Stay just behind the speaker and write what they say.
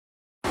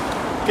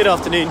Good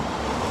afternoon.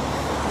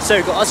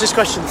 So, got asked this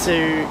question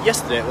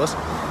yesterday it was,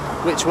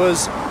 which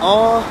was,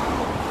 are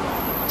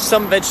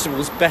some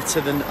vegetables better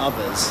than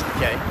others?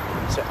 Okay,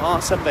 so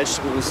are some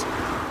vegetables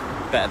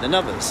better than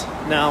others?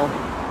 Now,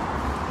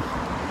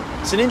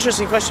 it's an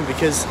interesting question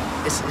because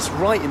it's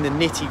right in the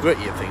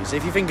nitty-gritty of things.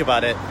 If you think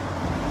about it,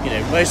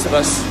 most of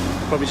us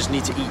probably just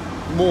need to eat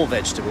more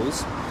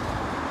vegetables.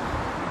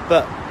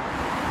 But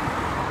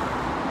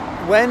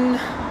when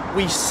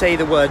we say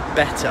the word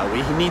better,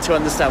 we need to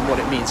understand what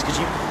it means, because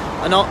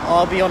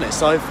I'll be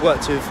honest, I've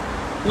worked with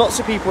lots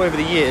of people over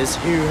the years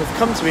who have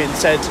come to me and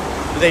said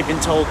that they've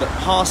been told that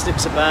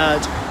parsnips are bad,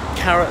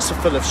 carrots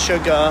are full of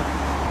sugar,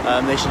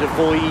 they should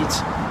avoid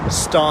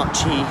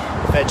starchy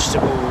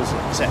vegetables,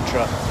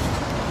 etc.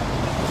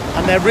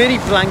 And they're really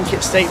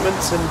blanket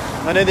statements, and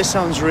I know this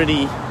sounds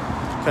really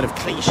kind of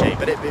cliche,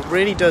 but it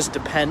really does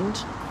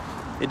depend.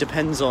 It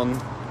depends on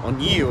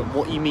you and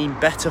what you mean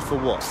better for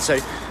what. So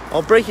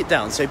I'll break it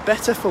down. So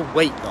better for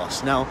weight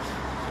loss. Now,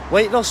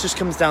 weight loss just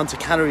comes down to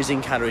calories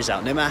in, calories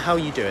out. No matter how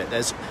you do it,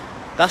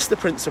 that's the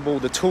principle.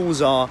 The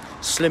tools are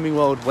Slimming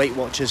World, Weight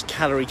Watchers,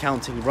 calorie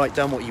counting, write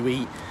down what you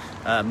eat,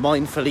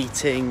 mindful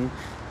eating.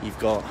 You've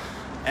got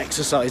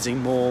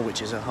exercising more,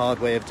 which is a hard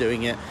way of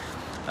doing it.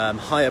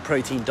 Higher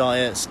protein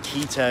diets,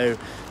 keto.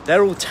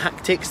 They're all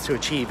tactics to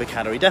achieve a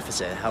calorie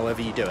deficit,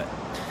 however you do it.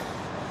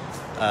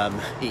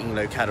 Eating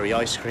low calorie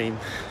ice cream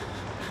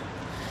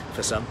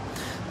for some.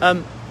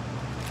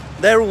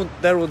 They're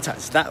all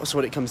tactics. That's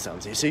what it comes down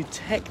to. So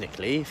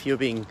technically, if you're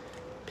being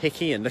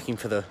picky and looking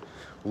for the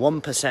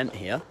 1%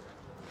 here,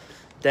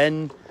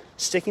 then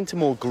sticking to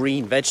more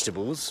green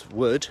vegetables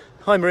would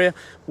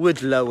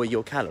lower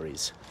your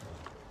calories,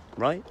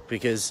 right?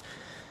 Because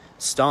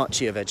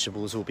starchier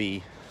vegetables will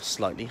be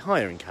slightly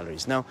higher in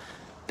calories. Now,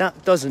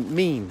 that doesn't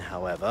mean,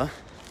 however,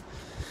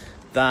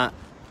 that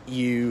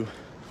you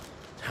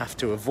have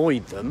to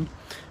avoid them,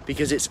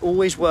 because it's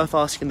always worth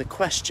asking the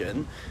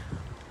question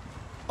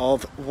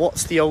of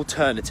what's the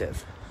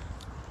alternative?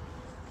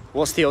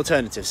 What's the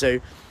alternative? So,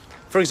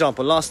 for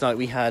example, last night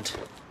we had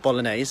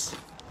bolognese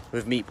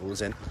with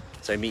meatballs in.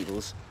 So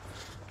meatballs,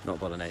 not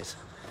bolognese,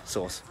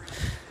 sauce.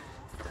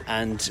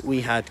 And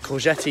we had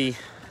courgette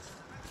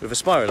with a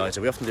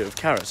spiralizer. We often do it with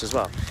carrots as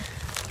well.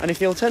 And if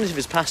the alternative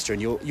is pasta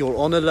and you're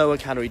on a lower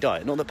calorie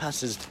diet, not that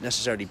pasta is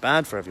necessarily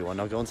bad for everyone,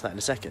 I'll go on to that in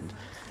a second.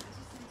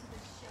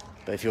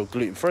 But if you're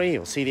gluten-free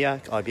or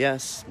celiac,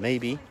 IBS,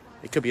 maybe,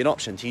 it could be an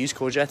option to use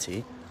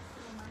courgette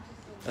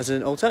as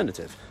an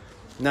alternative.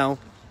 Now,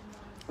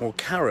 or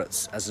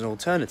carrots as an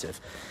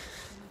alternative,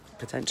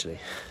 potentially.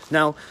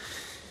 Now,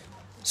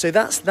 so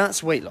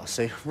that's weight loss.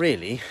 So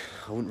really,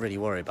 I wouldn't really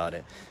worry about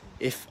it.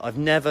 If I've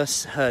never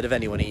heard of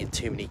anyone eating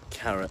too many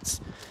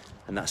carrots,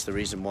 and that's the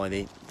reason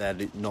why they're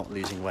not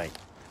losing weight.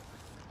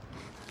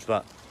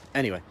 But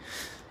anyway,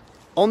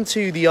 on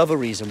to the other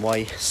reason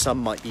why some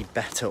might be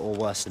better or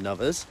worse than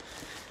others.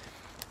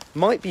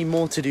 Might be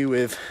more to do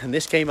with, and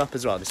this came up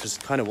as well, this was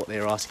kind of what they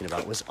were asking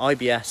about, was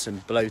IBS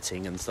and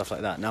bloating and stuff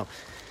like that. Now,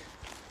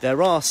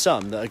 there are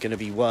some that are going to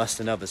be worse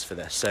than others for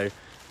this. So,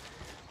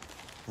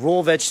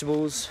 raw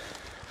vegetables,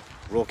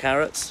 raw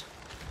carrots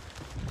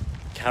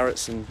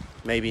and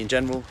maybe in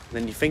general,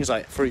 then things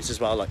like fruits as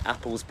well, like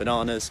apples,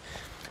 bananas,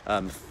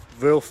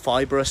 real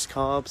fibrous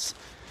carbs,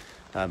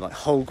 like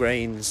whole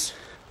grains,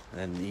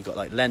 and you've got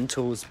like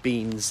lentils,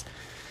 beans,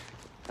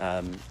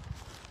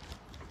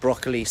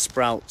 broccoli,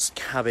 sprouts,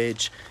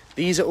 cabbage.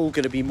 These are all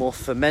going to be more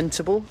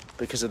fermentable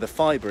because of the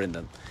fibre in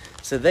them.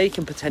 So they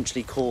can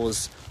potentially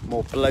cause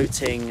more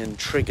bloating and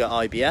trigger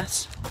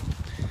IBS.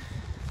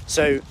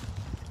 So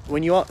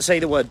when you say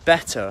the word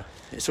better,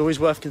 it's always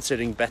worth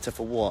considering better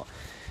for what.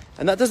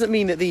 And that doesn't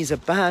mean that these are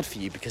bad for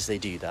you because they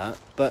do that.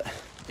 But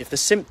if the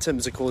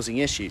symptoms are causing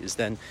issues,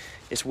 then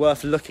it's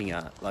worth looking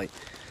at.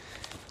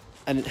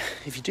 And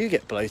if you do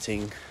get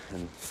bloating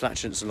and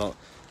flatulence a lot,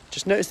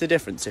 just notice the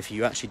difference if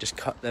you actually just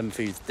cut them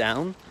foods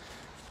down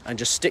and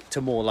just stick to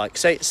more like,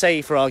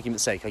 say for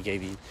argument's sake, I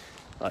gave you,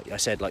 like I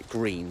said, like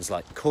greens,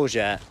 like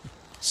courgette,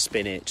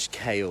 spinach,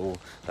 kale.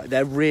 Like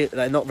they're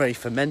not very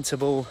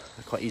fermentable,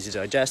 they're quite easy to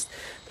digest.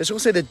 There's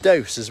also the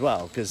dose as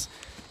well, because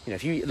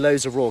if you eat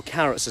loads of raw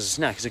carrots as a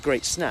snack, it's a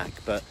great snack,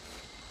 but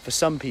for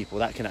some people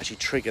that can actually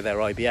trigger their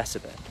IBS a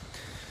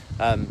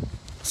bit.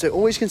 So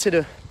always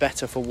consider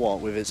better for what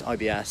with its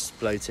IBS,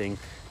 bloating,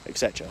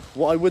 etc.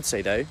 What I would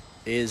say though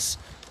is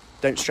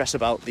don't stress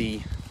about the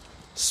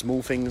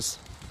small things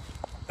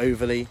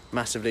overly,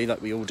 massively,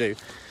 like we all do,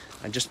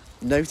 and just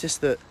notice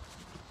that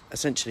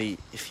essentially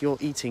if you're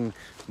eating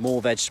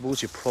more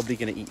vegetables, you're probably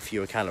going to eat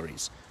fewer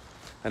calories.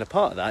 And a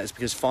part of that is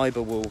because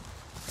fibre will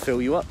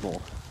fill you up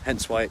more,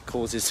 hence why it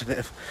causes a bit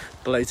of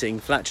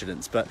bloating,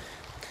 flatulence. But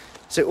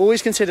so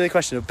always consider the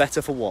question of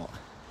better for what?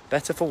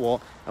 Better for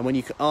what? And when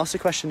you ask the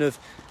question of,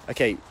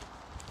 okay,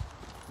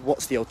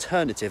 what's the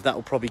alternative? That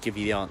will probably give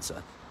you the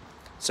answer.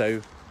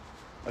 So,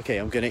 okay,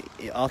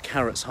 are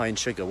carrots high in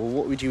sugar? Well,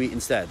 what would you eat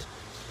instead?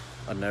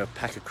 I don't know, a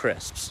pack of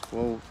crisps.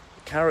 Well,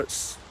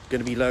 carrots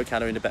going to be low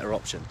calorie and a better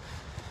option,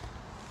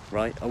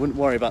 right? I wouldn't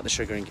worry about the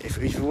sugar. If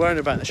you're worrying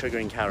about the sugar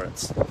in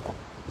carrots,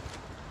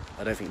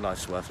 I don't think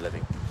life's worth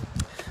living.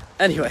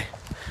 Anyway,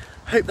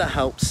 hope that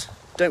helps.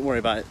 Don't worry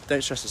about it,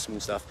 don't stress the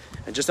small stuff,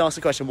 and just ask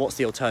the question, what's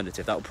the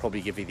alternative? That will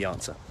probably give you the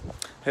answer.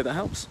 Hope that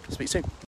helps. Speak soon.